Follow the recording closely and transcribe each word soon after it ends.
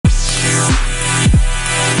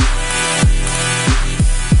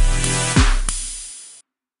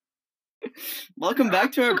Welcome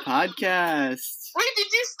back to our podcast. Wait, did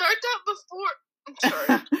you start that before? I'm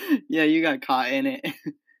sorry. Yeah, you got caught in it.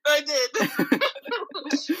 I did.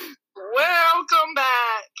 Welcome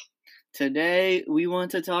back. Today, we want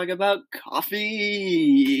to talk about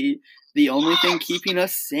coffee. The only thing keeping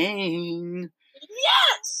us sane.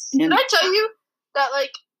 Yes! And- Did I tell you that,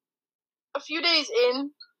 like, a few days in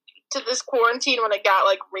to this quarantine when it got,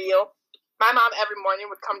 like, real, my mom every morning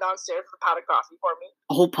would come downstairs with a pot of coffee for me.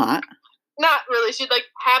 A whole pot? Not really. She'd, like,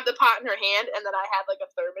 have the pot in her hand, and then I had, like, a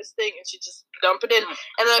thermos thing, and she'd just dump it in.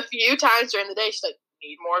 And then a few times during the day, she's like,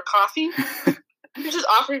 need more coffee? She was just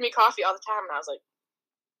offering me coffee all the time, and I was like,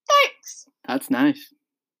 thanks. That's nice.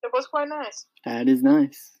 It was quite nice. That is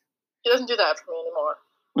nice. She doesn't do that for me anymore.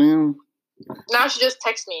 Well... Now she just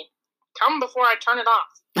texts me, come before I turn it off.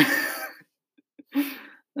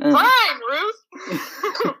 Fine,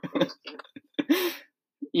 Ruth.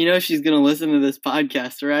 You know she's going to listen to this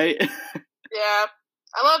podcast, right? Yeah.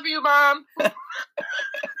 I love you, Mom.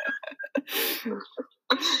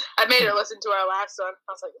 I made her listen to our last one.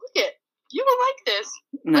 I was like, look it. You will like this.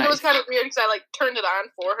 Nice. And it was kind of weird because I, like, turned it on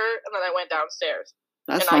for her, and then I went downstairs.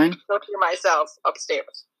 That's and fine. I could hear myself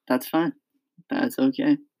upstairs. That's fine. That's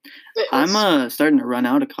okay. It was- I'm starting to run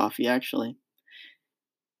out of coffee, actually.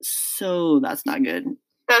 So that's not good.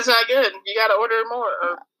 That's not good. You got to order more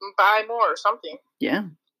or buy more or something. Yeah.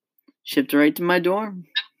 Shipped right to my door.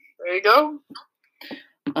 There you go.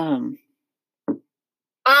 Um,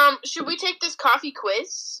 Should we take this coffee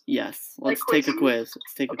quiz? yes. Let's Like take a quiz.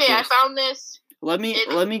 Let's take a Okay, quiz. I found this. Let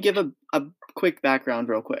me give a quick background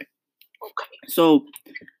real quick. Okay. So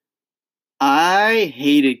I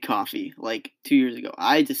hated coffee like 2 years ago.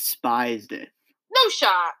 I despised it. No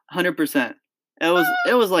shot. 100%. It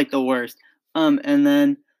was like the worst. And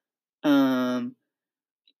then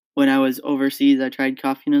when I was overseas, I tried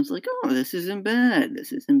coffee and I was like, oh, this isn't bad.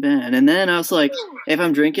 This isn't bad. And then I was like, if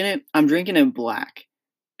I'm drinking it black.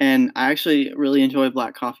 And I actually really enjoy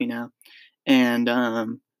black coffee now. And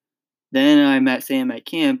then I met Sam at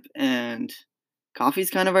camp, and coffee's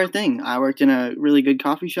kind of our thing. I worked in a really good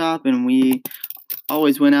coffee shop, and we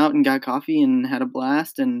always went out and got coffee and had a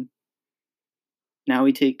blast. And now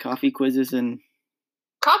we take coffee quizzes and...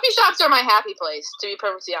 Coffee shops are my happy place, to be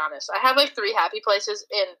perfectly honest. I have like 3 happy places,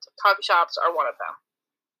 and coffee shops are one of them.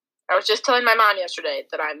 I was just telling my mom yesterday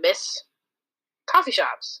that I miss coffee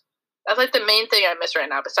shops. That's like the main thing I miss right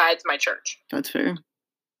now, besides my church. That's fair.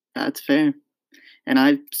 That's fair. And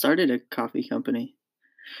I started a coffee company.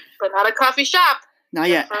 But not a coffee shop. Not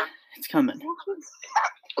yet. It's coming.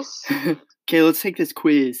 Okay, let's take this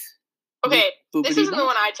quiz. Okay, this Boopity isn't the bop.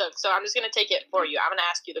 one I took, so I'm just going to take it for you. I'm going to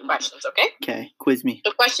ask you the questions, okay? Okay, quiz me.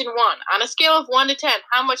 So question 1. On a scale of 1 to 10,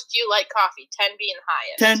 how much do you like coffee? 10 being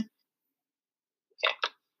highest. 10.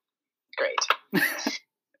 Great.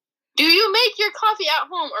 Do you make your coffee at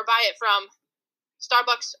home or buy it from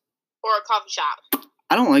Starbucks or a coffee shop?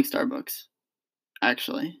 I don't like Starbucks,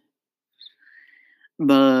 actually.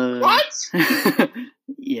 But What?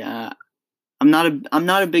 yeah, I'm not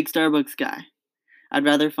a big Starbucks guy. I'd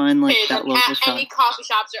rather find like Okay, that then local at shop. any coffee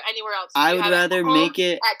shops or anywhere else. I You would have it at rather home, make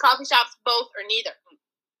it at coffee shops, both or neither.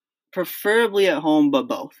 preferably at home, but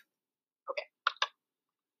both.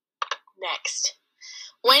 Next.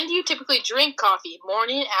 When do you typically drink coffee?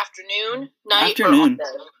 Morning, afternoon, night, or Afternoon. all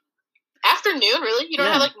day? Afternoon, really? You don't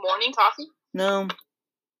Yeah. have like morning coffee? No,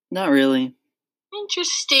 not really.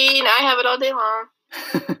 Interesting. I have it all day long.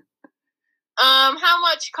 How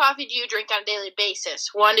much coffee do you drink on a daily basis?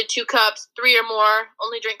 1 to 2 cups, 3 or more.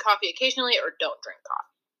 Only drink coffee occasionally, or don't drink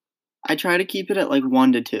coffee. I try to keep it at like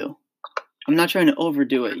 1 to 2. I'm not trying to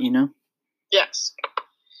overdo it, you know? Yes.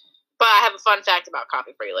 But I have a fun fact about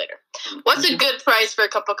coffee for you later. What's a Okay. good price for a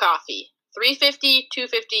cup of coffee? $3.50,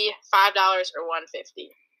 $2.50, $5, or $1.50?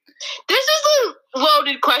 This is a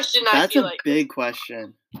loaded question. I That's feel a like big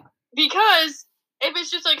question. because if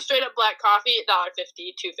it's just like straight up black coffee,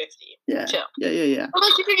 $1.50, $2.50. Yeah. Chill. Yeah. But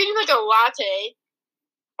like if you're getting like a latte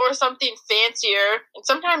or something fancier, and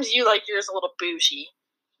sometimes you like yours a little bougie.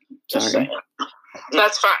 Just Sorry. saying.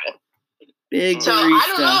 That's fine. Big So barista. I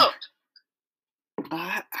don't know.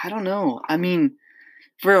 I don't know. I mean,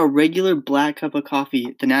 for a regular black cup of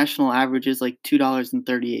coffee, the national average is like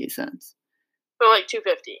 $2.38. So like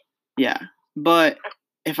 $2.50. Yeah. But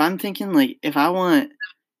if I'm thinking like if I want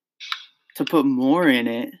to put more in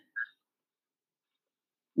it,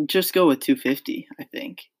 just go with $2.50, I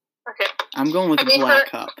think. Okay. I'm going with I a mean, black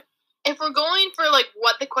cup. If we're going for like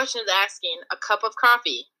what the question is asking, a cup of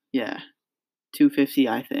coffee, Yeah. $2.50,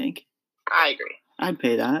 I think. I agree. I'd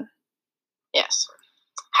pay that. Yes.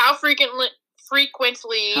 How frequently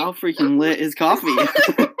How freaking lit is coffee?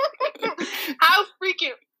 how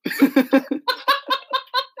frequent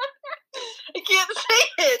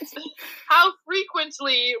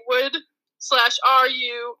honestly would/are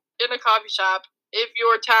you in a coffee shop if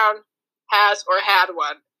your town has or had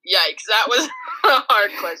one? Yikes, that was a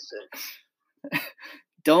hard question.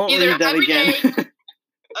 Don't Either read that every again. day,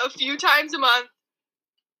 a few times a month,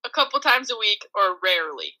 a couple times a week, or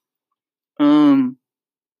rarely.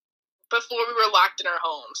 Before we were locked in our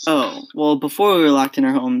homes. Oh, well, before we were locked in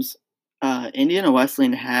our homes, Indiana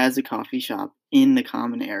Wesleyan has a coffee shop in the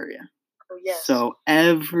common area. Oh, yes. So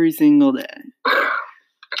every single day.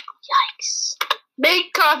 Yikes.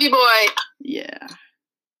 Big coffee boy. Yeah.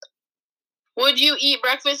 Would you eat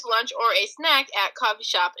breakfast, lunch, or a snack at coffee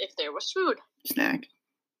shop if there was food? Snack.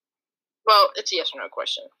 Well, it's a yes or no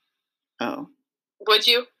question. Oh. Would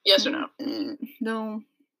you? Yes or no?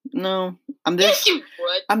 No. I'm there. Yes, you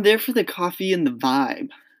would. I'm there for the coffee and the vibe,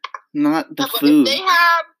 not the But food. if they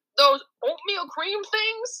have those oatmeal cream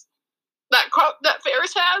things that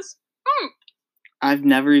Ferris has, I've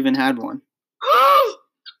never even had one.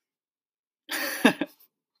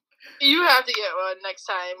 You have to get one next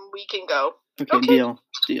time we can go. Okay.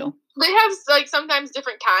 Deal. They have like sometimes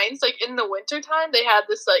different kinds. Like in the wintertime, they had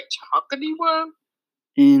this like chocolatey one.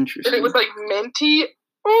 Interesting. And it was like minty.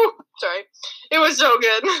 Oh, sorry. It was so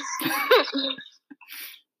good.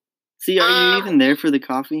 See, are you even there for the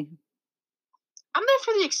coffee? I'm there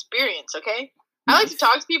for the experience, okay? Nice. I like to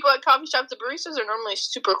talk to people at coffee shops. The baristas are normally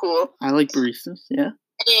super cool. I like baristas, yeah.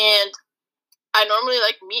 And I normally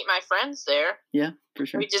like meet my friends there. Yeah, for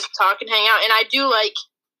sure. We just talk and hang out. And I do like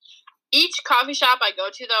each coffee shop I go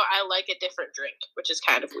to, though, I like a different drink, which is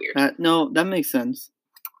kind of weird. No, that makes sense.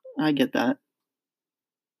 I get that.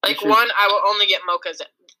 Like, one, I will only get mochas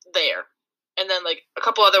there. And then, like, a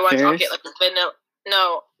couple other ones, Ferris? I'll get, like, vanilla.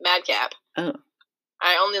 No, Madcap. Oh.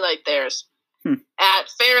 I only like theirs. At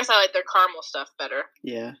Ferris, I like their caramel stuff better.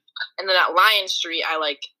 Yeah. And then at Lion Street, I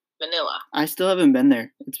like vanilla. I still haven't been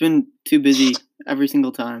there. It's been too busy every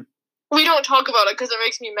single time. We don't talk about it because it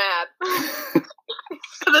makes me mad.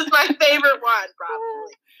 Because it's my favorite one,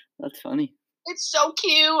 probably. That's funny. It's so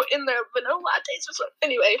cute in their vanilla lattes or something.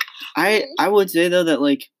 Anyway. I would say, though, that,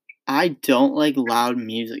 like, I don't like loud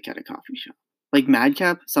music at a coffee shop. Like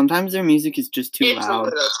Madcap, sometimes their music is just too loud. It's a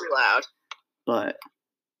little too loud. But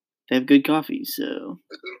they have good coffee, so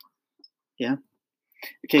yeah.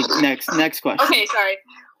 Okay, next question. Okay, sorry.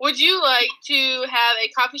 Would you like to have a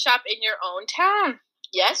coffee shop in your own town?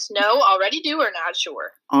 Yes, no, already do, or not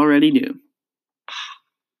sure? Already do.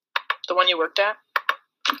 The one you worked at?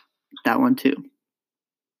 That one too.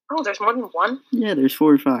 Oh, there's more than one? Yeah, there's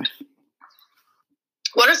 4 or 5.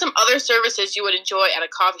 What are some other services you would enjoy at a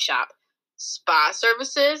coffee shop? Spa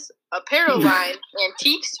services, apparel line,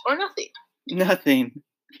 antiques, or nothing? Nothing.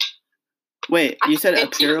 Wait, you said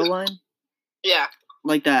apparel line? Yeah.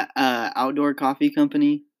 Like that outdoor coffee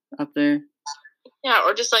company up there? Yeah,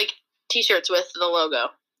 or just like t-shirts with the logo.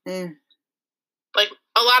 Like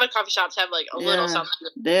a lot of coffee shops have like a little something.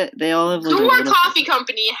 They all have like Your coffee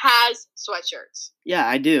company has sweatshirts. Yeah,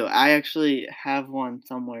 I do. I actually have one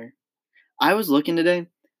somewhere. I was looking today.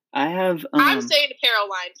 I have I'm saying apparel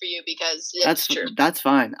line for you because it's true. That's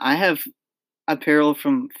fine. I have apparel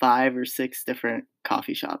from 5 or 6 different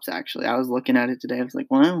coffee shops actually. I was looking at it today. I was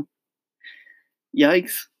like, wow.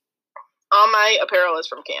 Yikes. All my apparel is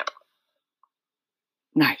from camp.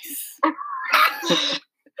 Nice.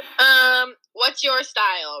 What's your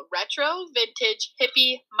style? Retro, vintage,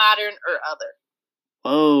 hippie, modern, or other?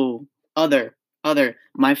 Oh, other.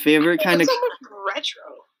 My favorite kind of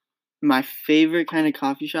retro. My favorite kind of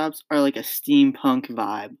coffee shops are like a steampunk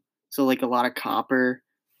vibe. So like a lot of copper.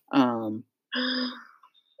 Not.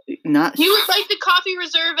 You would like the Coffee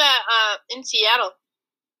Reserve at in Seattle.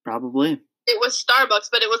 Probably. It was Starbucks,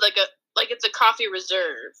 but it was like it's a coffee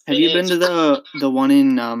reserve. Have you been to the one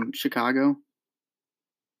in Chicago?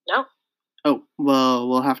 No. Oh, well,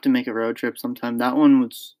 we'll have to make a road trip sometime. That one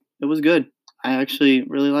was good. I actually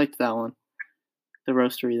really liked that one. The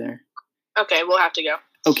roastery there. Okay, we'll have to go.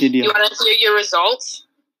 Okay, deal. You want to hear your results?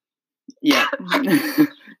 Yeah.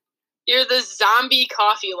 You're the zombie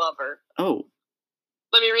coffee lover. Oh.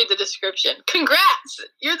 Let me read the description. Congrats!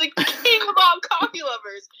 You're the king of all coffee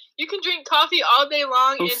lovers. You can drink coffee all day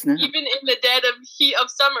long, and even in the dead of heat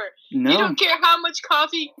of summer. No. You don't care how much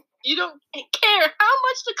coffee. You don't care how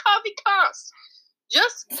much the coffee costs.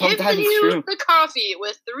 Just give you the coffee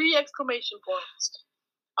with 3 exclamation points.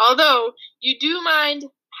 Although you do mind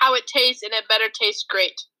how it tastes, and it better taste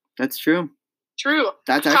great. That's true. True.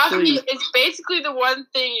 That's actually coffee is basically the one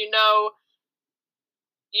thing you know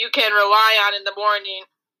you can rely on in the morning.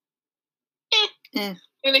 And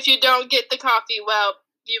if you don't get the coffee, well,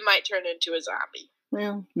 you might turn into a zombie.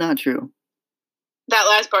 Well, not true. That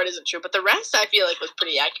last part isn't true, but the rest I feel like was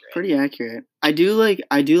pretty accurate. Pretty accurate. I do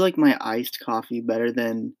like my iced coffee better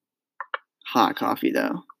than hot coffee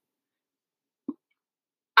though.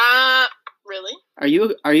 Really? Are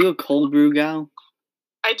you a cold brew gal?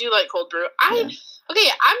 I do like cold brew. Yeah. Okay,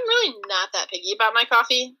 I'm really not that picky about my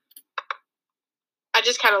coffee. I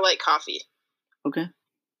just kind of like coffee. Okay.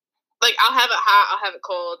 Like, I'll have it hot, I'll have it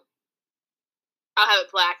cold, I'll have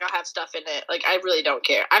it black, I'll have stuff in it. Like, I really don't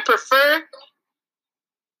care. I don't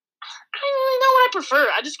really know what I prefer.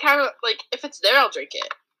 I just kind of, like, if it's there, I'll drink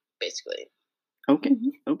it, basically. Okay.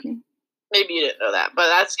 Maybe you didn't know that, but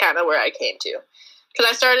that's kind of where I came to. Because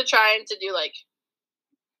I started trying to do, like,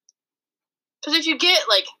 because if you get,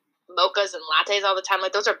 like, mochas and lattes all the time,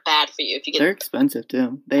 like, those are bad for you. They're expensive,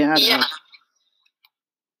 too. They add up.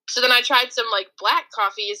 So then I tried some, like, black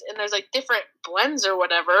coffees, and there's, like, different blends or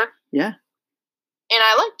whatever. Yeah. And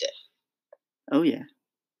I liked it. Oh, yeah.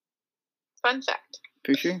 Fun fact.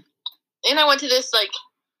 For sure. And I went to this, like,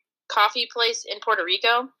 coffee place in Puerto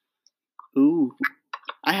Rico. Ooh.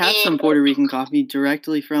 I have some Puerto Rican coffee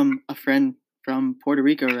directly from a friend from Puerto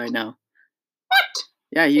Rico right now. What?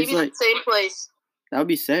 Yeah, he's Maybe like... the same place. That would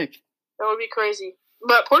be sick. That would be crazy.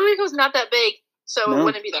 But Puerto Rico's not that big, so No. It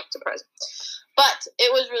wouldn't be that surprising. But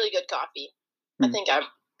it was really good coffee. I think I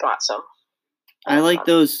bought some. I like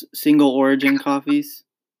those single origin coffees.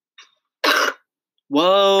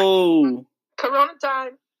 Whoa! Corona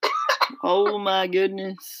time. Oh my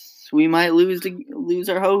goodness. We might lose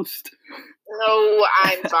our host. No,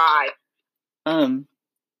 I'm fine.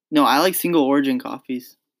 No, I like single origin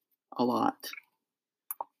coffees a lot.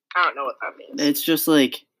 I don't know what that means. It's just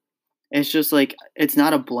like it's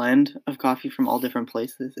not a blend of coffee from all different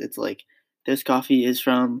places. It's like this coffee is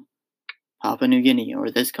from Papua New Guinea, or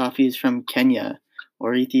this coffee is from Kenya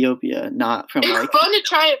or Ethiopia, not from It's fun to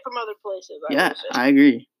try it from other places. I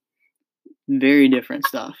agree. Very different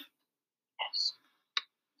stuff. Yes.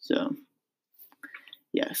 So,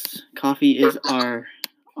 yes, coffee is our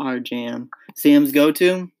jam. Sam's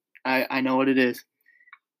go-to, I know what it is.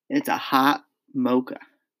 It's a hot mocha.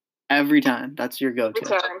 Every time. That's your go-to.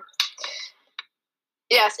 Every time.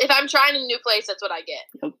 Yes, if I'm trying a new place, that's what I get.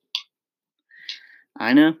 Yep.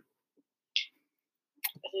 I know.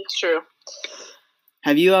 It's true.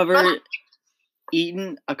 Have you ever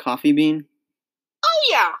eaten a coffee bean? Oh,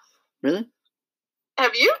 yeah. Really?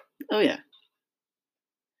 Have you? Oh, yeah.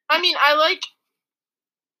 I mean, I like...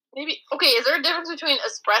 Maybe... Okay, is there a difference between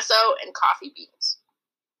espresso and coffee beans?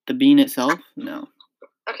 The bean itself? No.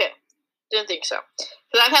 Okay. Didn't think so.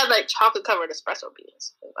 Because I've had, like, chocolate-covered espresso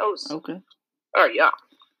beans. Those Okay. are yum.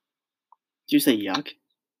 Did you say yuck?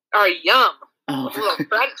 Are yum. Oh. With a little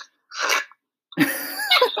bread.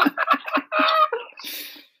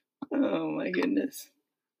 Oh, my goodness.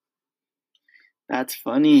 That's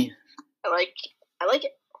funny. I like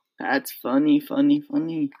it. That's funny.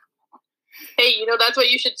 Hey, that's what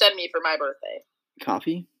you should send me for my birthday.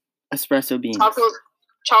 Coffee? Espresso beans.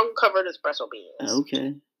 Chocolate-covered espresso beans.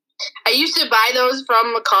 Okay. I used to buy those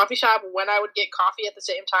from a coffee shop when I would get coffee at the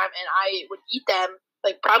same time, and I would eat them,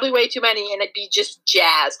 like, probably way too many, and it'd be just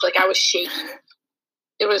jazzed. Like, I was shaking.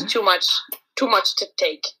 It was too much to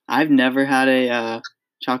take. I've never had a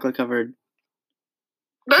chocolate-covered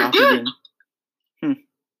They're good. Bean.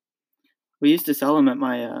 We used to sell them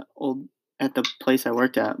at at the place I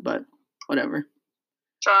worked at, but whatever.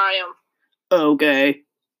 Try them. Okay.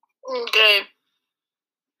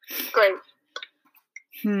 Great.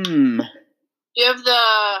 Do you have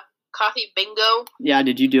the coffee bingo? Yeah,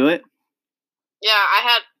 did you do it? Yeah,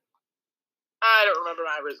 I don't remember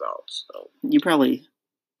my results. So. You probably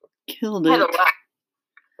killed it.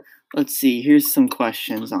 Let's see, here's some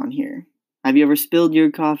questions on here. Have you ever spilled your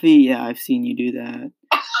coffee? Yeah, I've seen you do that.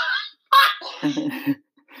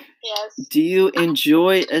 Yes. Do you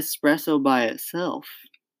enjoy espresso by itself?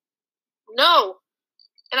 No.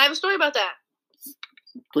 And I have a story about that.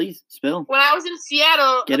 Please, spill. When I was in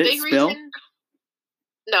Seattle, spill? reason...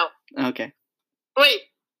 No. Okay. Wait,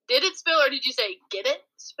 did it spill or did you say get it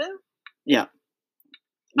spill? Yeah.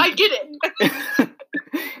 I get it.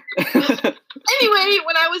 Anyway,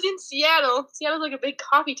 when I was in Seattle's like a big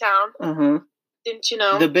coffee town. Uh-huh. Didn't you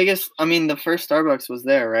know? The first Starbucks was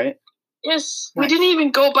there, right? Yes. Nice. We didn't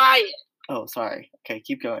even go by it. Oh, sorry. Okay,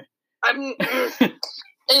 keep going.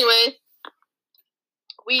 Anyway,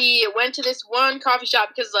 we went to this one coffee shop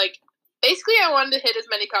because, like, basically I wanted to hit as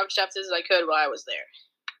many coffee shops as I could while I was there.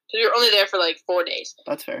 Because we were only there for, like, 4 days.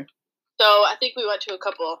 That's fair. So I think we went to a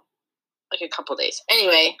couple. like a couple days.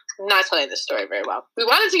 Anyway, I'm not telling this story very well. We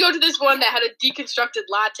wanted to go to this one that had a deconstructed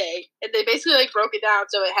latte, and they basically like broke it down,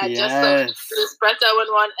 so it had just the espresso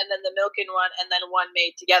in one, and then the milk in one, and then one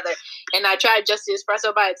made together. And I tried just the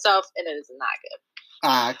espresso by itself, and it is not good.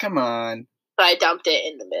 Ah, come on. But I dumped it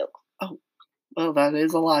in the milk. Oh, well, that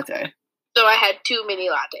is a latte. So I had 2 mini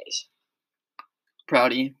lattes.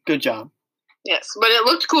 Proud of you. Good job. Yes, but it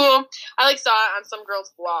looked cool. I like saw it on some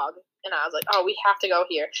girl's vlog, and I was like, "Oh, we have to go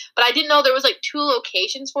here." But I didn't know there was like 2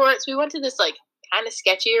 locations for it, so we went to this like kind of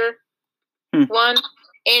sketchier one.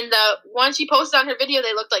 And the one she posted on her video,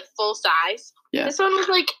 they looked like full size. Yeah. This one was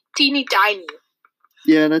like teeny tiny.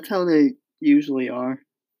 Yeah, that's how they usually are.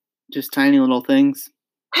 Just tiny little things.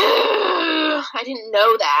 I didn't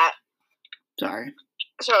know that. Sorry.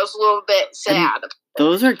 So I was a little bit sad. And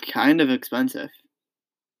those are kind of expensive.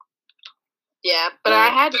 Yeah, but I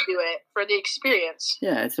had to do it for the experience.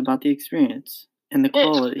 Yeah, it's about the experience and the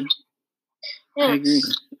quality.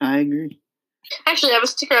 Yes. I agree. Actually, I have a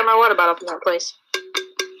sticker on my water bottle from that place.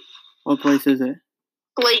 What place is it?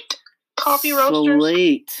 Slate Coffee Roasters.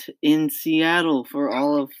 Slate in Seattle for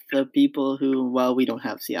all of the people who, well, we don't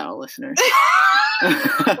have Seattle listeners.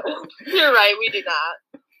 You're right, we do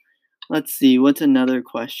not. Let's see, what's another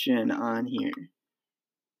question on here?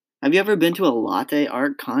 Have you ever been to a latte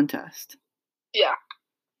art contest? Yeah.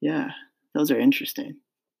 Yeah, those are interesting.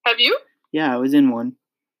 Have you? Yeah, I was in one.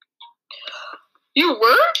 You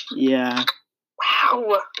were? Yeah.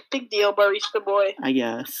 Wow. Big deal, barista boy. I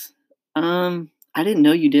guess. I didn't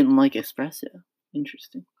know you didn't like espresso.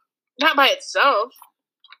 Interesting. Not by itself.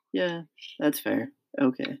 Yeah, that's fair.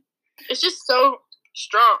 Okay. It's just so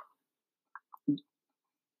strong.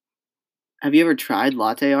 Have you ever tried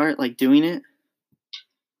latte art, like doing it?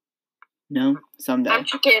 No? Someday. I'm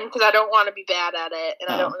chicken because I don't want to be bad at it, and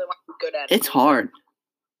I don't really want to be good at it. It's hard.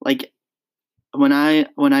 Like, when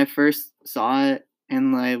I first saw it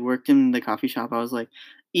and I worked in the coffee shop, I was like,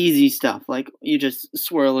 easy stuff. Like, you just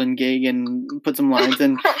swirl and gig and put some lines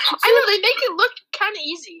in. I know, they make it look kind of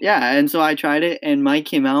easy. Yeah, and so I tried it, and mine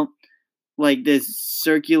came out like this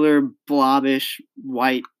circular, blobbish,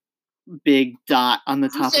 white, big dot on the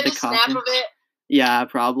top of the coffee. Snap of it? Yeah,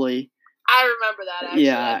 probably. I remember that, actually.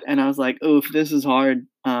 Yeah, and I was like, oof, this is hard.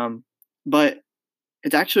 But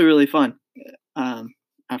it's actually really fun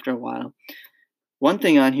after a while. One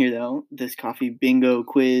thing on here, though, this coffee bingo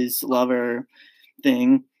quiz lover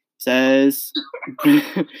thing says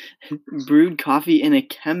brewed coffee in a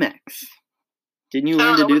Chemex. Didn't you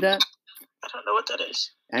learn to do that? I don't know what that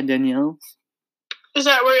is. At Danielle's? Is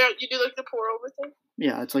that where you do like the pour over thing?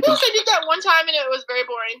 Yeah, it's like I did that one time and it was very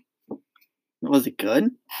boring. Was it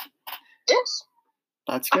good? Yes.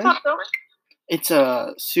 That's good. I thought so. It's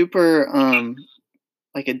a super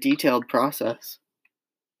like a detailed process.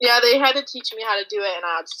 Yeah, they had to teach me how to do it, and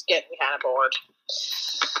I was just getting kind of bored.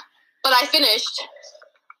 But I finished.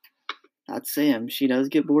 That's Sam. She does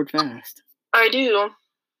get bored fast. I do.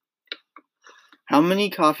 How many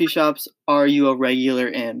coffee shops are you a regular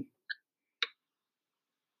in?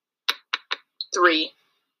 3.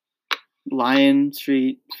 Lion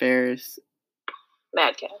Street, Ferris.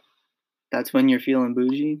 Mad Cat. That's when you're feeling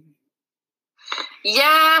bougie?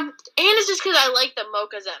 Yeah, and it's just because I like the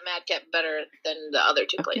mochas at Mad Cat better than the other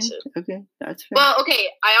 2 places. Okay, that's fair. Well, okay,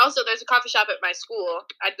 there's a coffee shop at my school.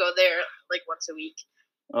 I'd go there like once a week.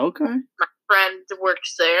 Okay. My friend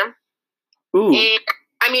works there. Ooh. And,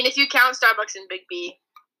 I mean, if you count Starbucks and Big B.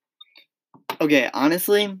 Okay,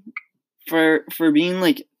 honestly, for being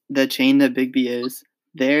like the chain that Big B is,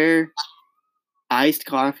 their iced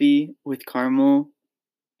coffee with caramel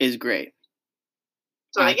is great.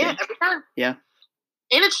 So I get every time. Yeah.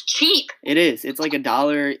 And it's cheap. It is. It's like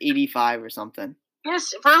 $1.85 or something.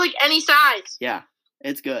 Yes, for like any size. Yeah,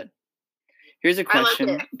 it's good. Here's a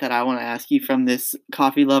question that I want to ask you from this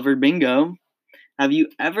coffee lover bingo. Have you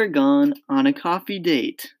ever gone on a coffee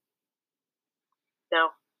date? No.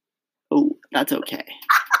 Oh, that's okay.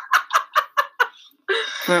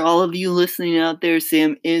 For all of you listening out there,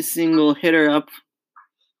 Sam is single. Hit her up.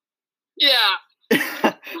 Yeah.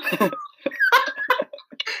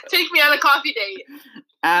 Take me on a coffee date.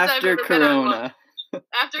 After Corona.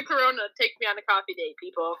 After Corona, take me on a coffee date,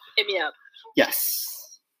 people. Hit me up. Yes.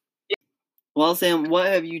 Well, Sam, what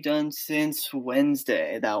have you done since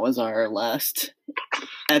Wednesday? That was our last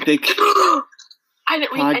epic I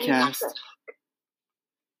didn't read any more. podcast.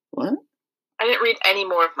 What? I didn't read any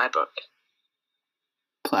more of my book.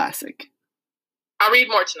 Classic. I'll read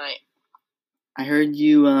more tonight. I heard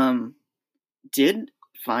you did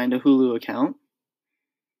find a Hulu account.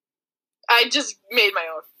 I just made my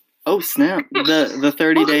own. Oh, snap. The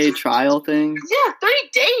 30-day trial thing. Yeah, 30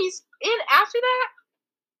 days. And after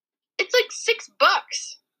that, It's like $6.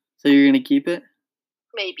 So you're gonna keep it?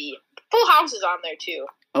 Maybe. Full House is on there too.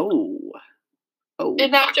 Oh.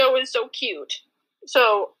 And that show is so cute.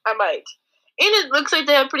 So I might. And it looks like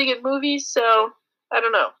they have pretty good movies, so I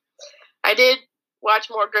don't know. I did watch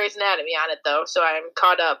more Grey's Anatomy on it though, so I'm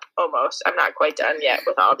caught up almost. I'm not quite done yet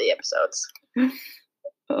with all the episodes.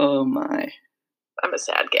 Oh my. I'm a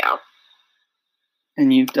sad gal.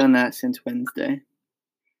 And you've done that since Wednesday.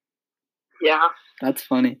 Yeah. That's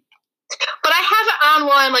funny. But I have it on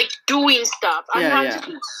while I'm like doing stuff. I'm not just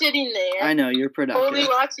sitting there. I know, you're productive. Only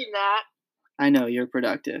watching that. I know, you're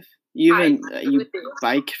productive. You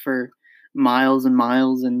bike for miles and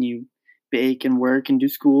miles, and you bake and work and do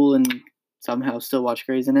school and somehow still watch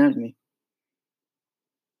Grey's Anatomy.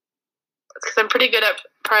 It's because I'm pretty good at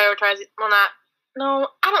prioritizing. No,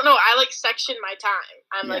 I don't know. I like section my time.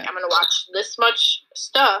 I'm like, I'm going to watch this much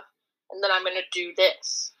stuff, and then I'm going to do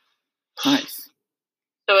this. Nice.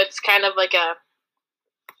 So it's kind of like a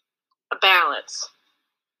balance.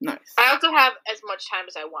 Nice. I also have as much time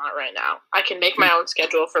as I want right now. I can make my own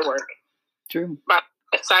schedule for work. True. My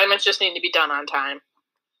assignments just need to be done on time.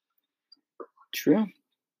 True.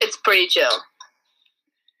 It's pretty chill.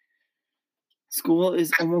 School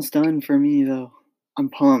is almost done for me, though. I'm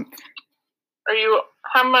pumped.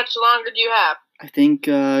 How much longer do you have? I think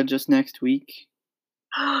just next week.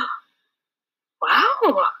 Wow.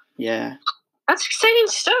 Yeah. That's exciting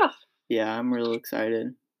stuff. Yeah, I'm real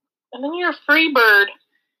excited. And then you're a free bird.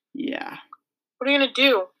 Yeah. What are you going to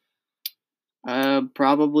do?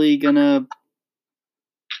 Probably gonna...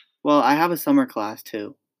 Well, I have a summer class,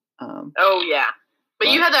 too. Oh, yeah. But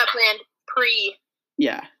you had that planned pre...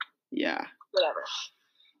 Yeah. Whatever.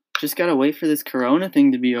 Just gotta wait for this corona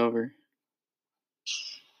thing to be over.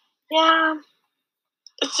 Yeah.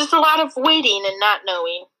 It's just a lot of waiting and not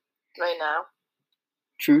knowing right now.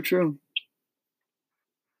 True.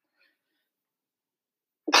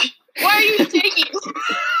 Why are you taking?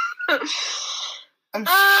 I'm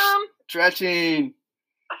stretching.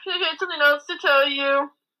 I had something else to tell you.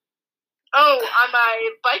 Oh, on my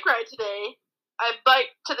bike ride today, I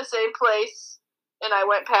biked to the same place, and I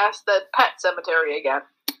went past the pet cemetery again.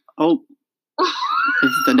 Oh.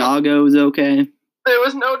 Is the doggos okay? There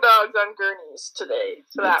was no dogs on gurneys today,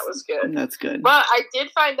 so that was good. That's good. But I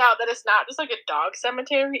did find out that it's not just like a dog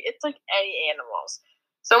cemetery, it's like any animals.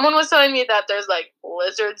 Someone was telling me that there's like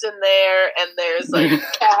lizards in there, and there's like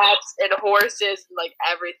cats and horses and like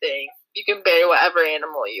everything. You can bury whatever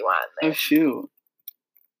animal you want in there. Oh, shoot.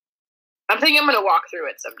 I'm thinking I'm going to walk through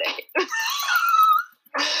it someday.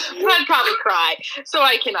 I'd probably cry, so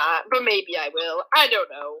I cannot, but maybe I will. I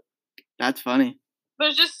don't know. That's funny.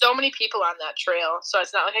 There's just so many people on that trail, so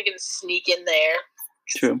it's not like I can sneak in there.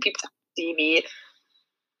 True. People see me.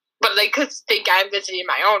 But they could think I'm visiting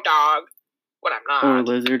my own dog, when I'm not. Or a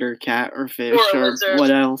lizard, or cat, or fish, or what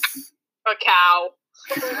else? A cow.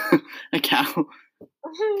 A cow.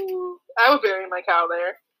 I would bury my cow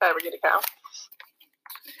there if I ever get a cow.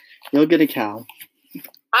 You'll get a cow.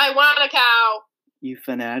 I want a cow. You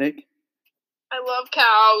fanatic. I love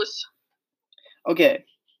cows. Okay.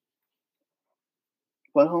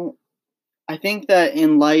 Well, I think that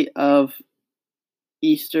in light of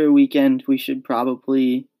Easter weekend, we should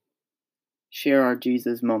probably share our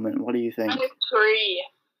Jesus moment. What do you think? I agree.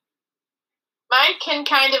 Mine can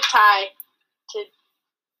kind of tie to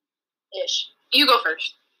ish. You go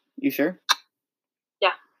first. You sure?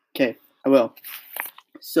 Yeah. Okay, I will.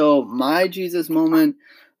 So my Jesus moment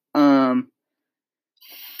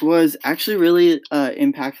was actually really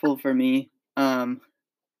impactful for me.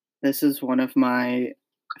 This is one of my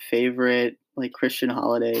favorite like Christian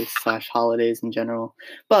holidays in general.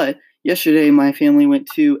 But yesterday my family went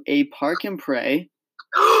to a park and pray.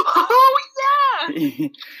 Oh yeah.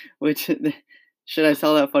 Which should I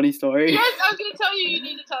tell that funny story? Yes, I was gonna tell you. You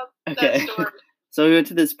need to tell that story. So we went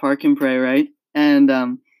to this park and pray, right?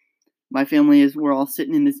 And my family we're all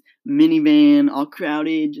sitting in this minivan, all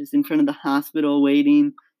crowded, just in front of the hospital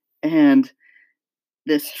waiting. And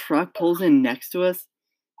this truck pulls in next to us.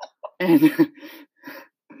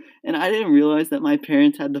 And I didn't realize that my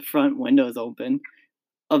parents had the front windows open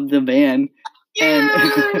of the van. You're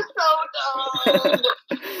so dumb.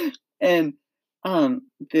 And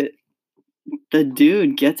the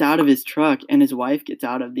dude gets out of his truck and his wife gets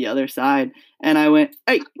out of the other side. And I went,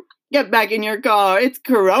 "Hey, get back in your car. It's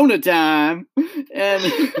Corona time." And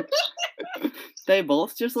they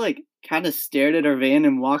both just like kind of stared at our van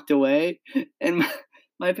and walked away. And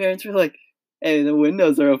my parents were like, "Hey, the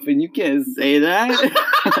windows are open. You can't say that."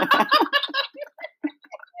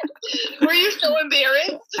 Were you so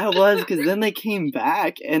embarrassed? I was, because then they came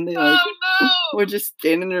back and they were just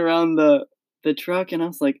standing around the the truck, and I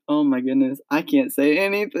was like, oh my goodness, I can't say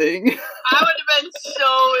anything. I would have been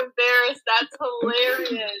so embarrassed. That's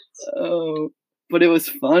hilarious. Oh, but it was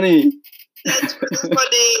funny. That's really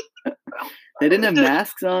funny. They didn't have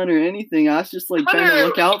masks on or anything. I was just like trying to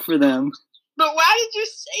look out for them. But why did you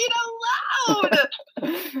say it out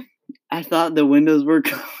loud? I thought the windows were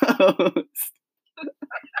closed.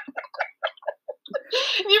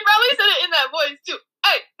 You probably said it in that voice too.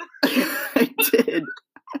 Hey. I did.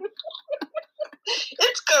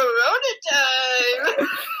 It's Corona time.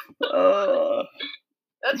 Oh.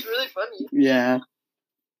 That's really funny. Yeah.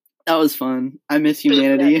 That was fun. I miss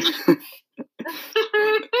humanity.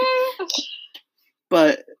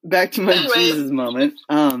 But back to my Jesus moment.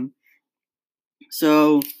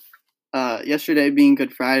 So yesterday being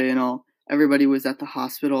Good Friday and all, everybody was at the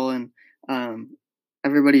hospital, and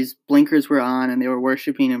everybody's blinkers were on, and they were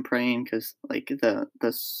worshiping and praying because like the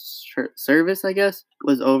service, I guess,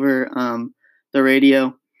 was over the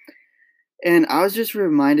radio. And I was just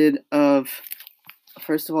reminded of,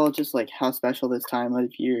 first of all, just like how special this time of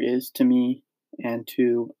year is to me and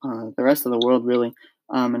to the rest of the world, really.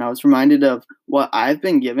 And I was reminded of what I've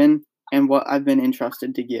been given and what I've been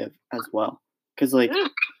entrusted to give as well. Because, like,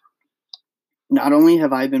 not only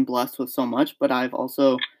have I been blessed with so much, but I've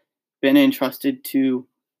also been entrusted to,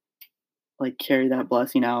 like, carry that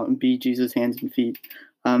blessing out and be Jesus' hands and feet.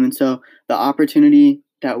 And so the opportunity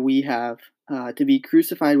that we have to be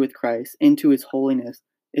crucified with Christ into his holiness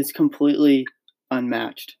is completely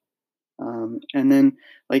unmatched. And then,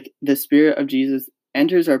 like, the Spirit of Jesus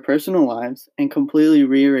enters our personal lives and completely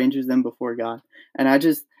rearranges them before God. And I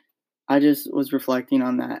just was reflecting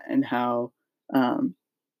on that and how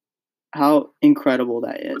incredible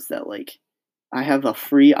that is, that like I have a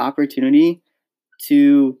free opportunity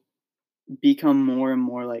to become more and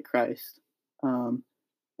more like Christ,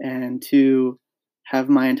 and to have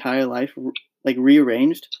my entire life like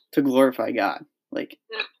rearranged to glorify God. Like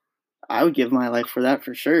I would give my life for that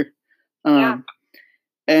for sure.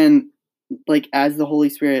 And like as the Holy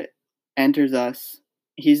Spirit enters us,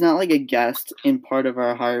 he's not like a guest in part of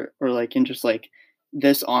our heart or like in just like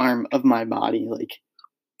this arm of my body, like,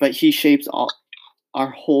 but he shapes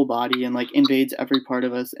our whole body and like invades every part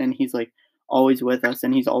of us, and he's like always with us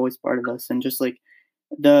and he's always part of us. And just like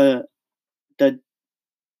the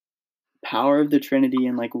power of the Trinity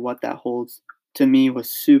and like what that holds to me was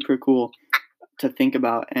super cool to think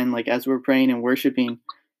about. And like as we're praying and worshiping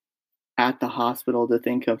at the hospital, to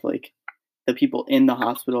think of like the people in the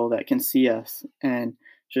hospital that can see us and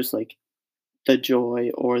just like the joy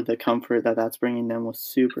or the comfort that that's bringing them was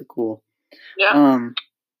super cool. Yeah.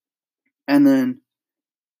 And then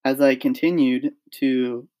as I continued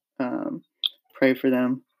to pray for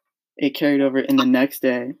them, it carried over in the next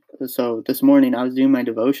day. So this morning I was doing my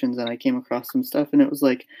devotions and I came across some stuff, and it was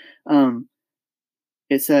like,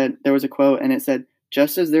 it said, there was a quote and it said,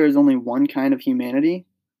 just as there is only one kind of humanity,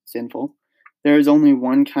 sinful, there is only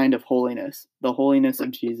one kind of holiness, the holiness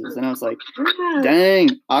of Jesus. And I was like, dang,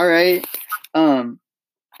 all right.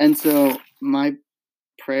 And so my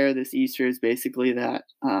prayer this Easter is basically that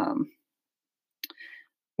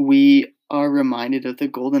we are reminded of the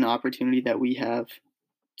golden opportunity that we have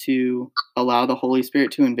to allow the Holy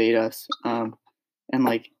Spirit to invade us. And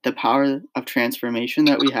like the power of transformation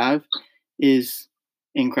that we have is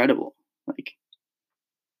incredible. Like,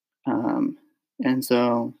 and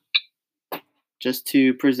so just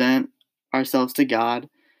to present ourselves to God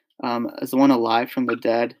as the one alive from the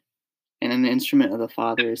dead and an instrument of the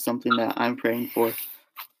Father is something that I'm praying for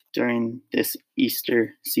during this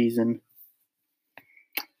Easter season.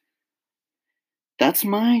 That's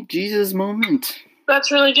my Jesus moment.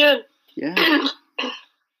 That's really good. Yeah.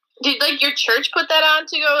 Did like your church put that on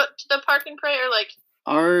to go to the park and pray, or like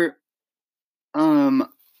our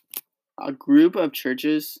a group of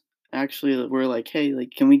churches actually were like, hey,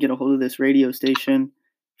 like, can we get a hold of this radio station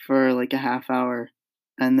for like a half hour?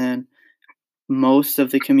 And then most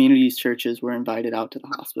of the community's churches were invited out to the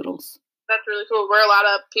hospitals. That's really cool. Were a lot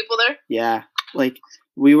of people there? Yeah. Like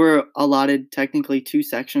we were allotted technically 2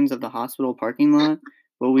 sections of the hospital parking lot,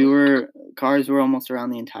 but cars were almost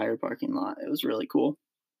around the entire parking lot. It was really cool.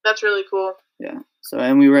 That's really cool. Yeah. So,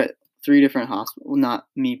 and we were at 3 different hospitals. Well, not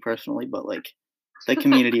me personally, but like the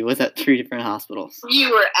community was at 3 different hospitals.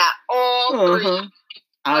 You were at all 3.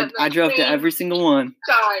 I drove to every single one.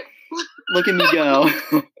 God. Look at me go.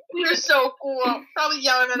 You're so cool. Probably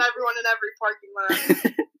yelling at everyone in every parking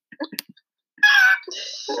lot.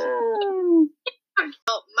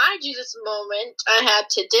 Well, my Jesus moment I had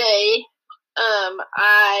today,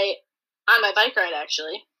 I on my bike ride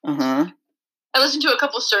actually. I listened to a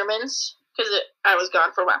couple sermons because I was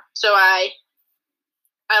gone for a while. So I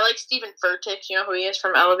I like Stephen Furtick. You know who he is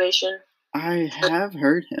from Elevation? I have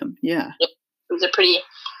heard him. Yeah. He's a pretty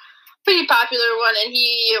popular one, and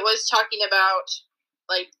he was talking about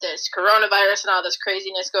like this coronavirus and all this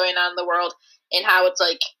craziness going on in the world, and how it's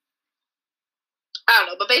like, I don't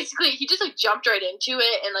know, but basically he just like jumped right into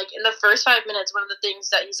it, and like in the first 5 minutes, one of the things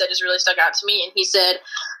that he said just really stuck out to me, and he said,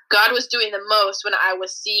 God was doing the most when I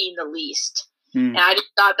was seeing the least. And I just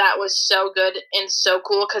thought that was so good and so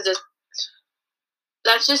cool, because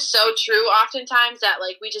that's just so true oftentimes, that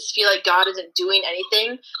like we just feel like God isn't doing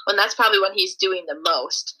anything, when that's probably when he's doing the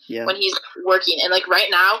most, when he's working. And like right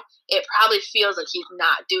now it probably feels like he's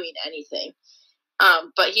not doing anything,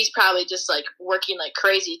 but he's probably just like working like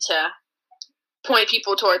crazy to point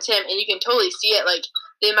people towards him. And you can totally see it, like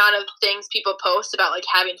the amount of things people post about like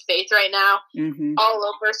having faith right now all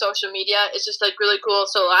over social media. It's just like really cool.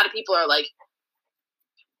 So a lot of people are like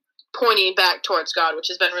pointing back towards God, which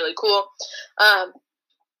has been really cool.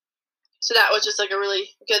 So that was just like a really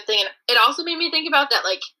good thing. And it also made me think about that,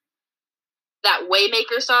 like that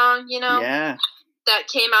Waymaker song, you know, that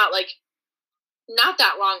came out like not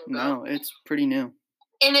that long ago. No, it's pretty new.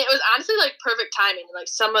 And it was honestly like perfect timing. Like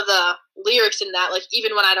some of the lyrics in that, like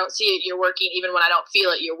even when I don't see it, you're working. Even when I don't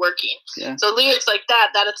feel it, you're working. Yeah. So lyrics like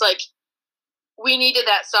that it's like, we needed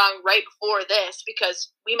that song right before this,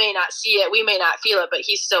 because we may not see it, we may not feel it, but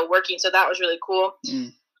he's still working. So that was really cool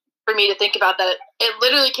for me to think about that. It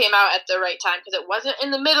literally came out at the right time, because it wasn't in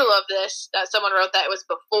the middle of this that someone wrote that. It was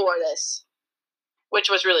before this, which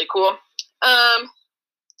was really cool. And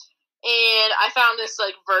I found this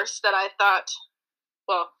like verse that I thought,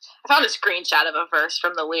 I found a screenshot of a verse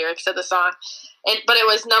from the lyrics of the song, but it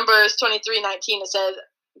was Numbers 23:19. It said,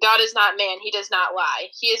 God is not man, he does not lie.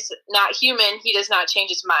 He is not human, he does not change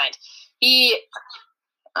his mind. He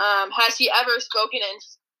has he ever spoken and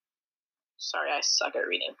sorry, I suck at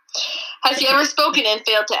reading. Has he ever spoken and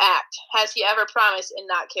failed to act? Has he ever promised and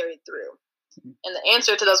not carried through? And the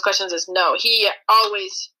answer to those questions is no. He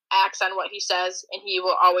always acts on what he says, and he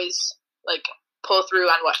will always like pull through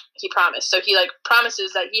on what he promised. So he like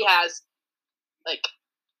promises that he has like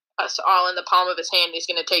us all in the palm of his hand. He's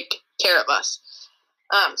going to take care of us.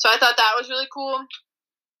 So I thought that was really cool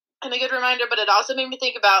and a good reminder, but it also made me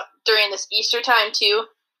think about during this Easter time too.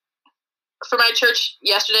 For my church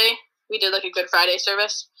yesterday, we did like a Good Friday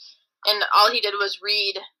service, and all he did was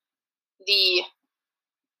read the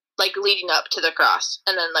like leading up to the cross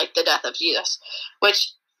and then like the death of Jesus,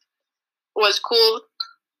 which was cool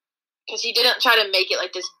because he didn't try to make it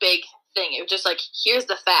like this big thing. It was just like, here's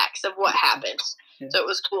the facts of what happened. Yeah. So it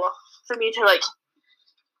was cool for me to like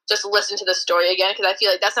just listen to the story again, because I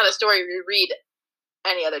feel like that's not a story we read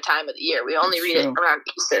any other time of the year. We only read it around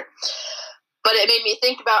Easter. But it made me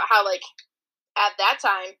think about how like at that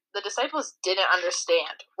time the disciples didn't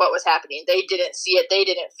understand what was happening. They didn't see it, they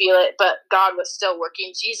didn't feel it, but God was still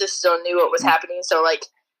working. Jesus still knew what was happening. So like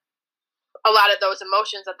a lot of those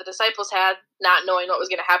emotions that the disciples had, not knowing what was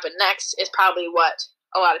going to happen next, is probably what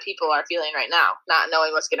a lot of people are feeling right now, not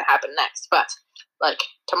knowing what's going to happen next. But like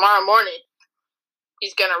tomorrow morning,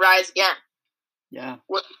 he's going to rise again. Yeah.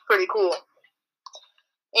 Which is pretty cool.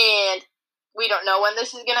 And we don't know when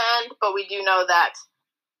this is going to end, but we do know that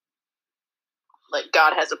like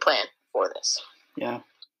God has a plan for this. Yeah.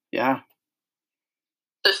 Yeah.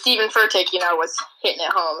 So Stephen Furtick, was hitting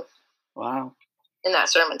it home. Wow. In that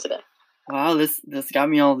sermon today. Wow, this got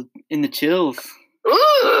me all in the chills.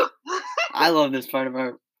 Ooh! I love this part of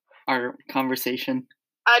our conversation.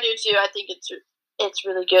 I do too. I think it's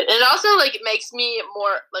really good. And it also like makes me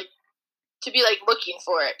more like to be like looking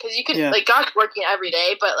for it, because you can like God's working every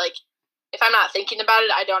day, but like if I'm not thinking about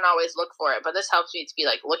it, I don't always look for it. But this helps me to be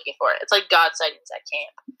like looking for it. It's like God sightings at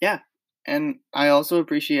camp. Yeah, and I also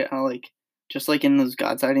appreciate how like just like in those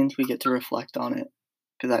God sightings we get to reflect on it,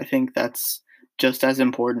 because I think that's just as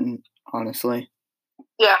important, honestly.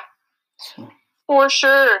 Yeah. So. For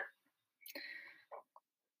sure.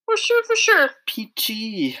 For sure.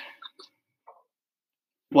 Peachy.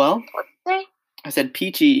 Well, what did you say? I said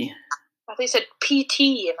peachy. I thought you said PT,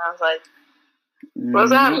 and I was like, what does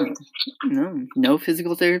that mean? No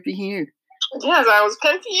physical therapy here. Yes, I was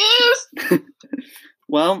confused.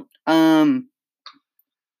 Well,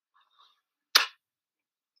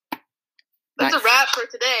 that's a wrap for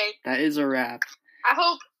today. That is a wrap. I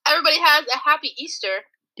hope everybody has a happy Easter.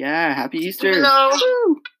 Yeah, happy Easter. Even though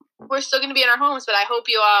we're still going to be in our homes, but I hope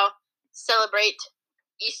you all celebrate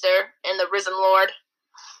Easter and the risen Lord.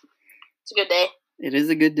 It's a good day. It is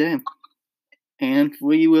a good day. And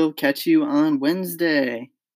we will catch you on Wednesday.